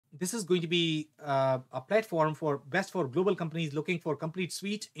this is going to be a platform for best for global companies looking for complete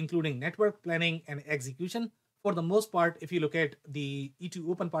suite, including network planning and execution. For the most part, if you look at the E2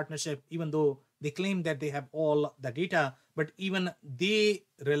 Open partnership, even though they claim that they have all the data, but even they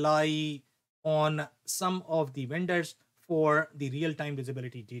rely on some of the vendors for the real-time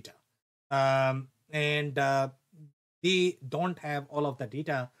visibility data. And they don't have all of the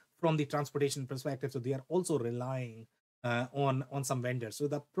data from the transportation perspective, so they are also relying on some vendors. So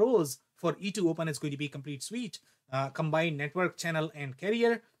the pros for E2 Open is going to be complete suite, combined network, channel, and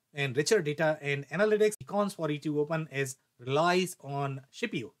carrier, and richer data and analytics. The cons for E2 Open is relies on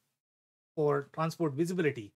Shippeo for transport visibility.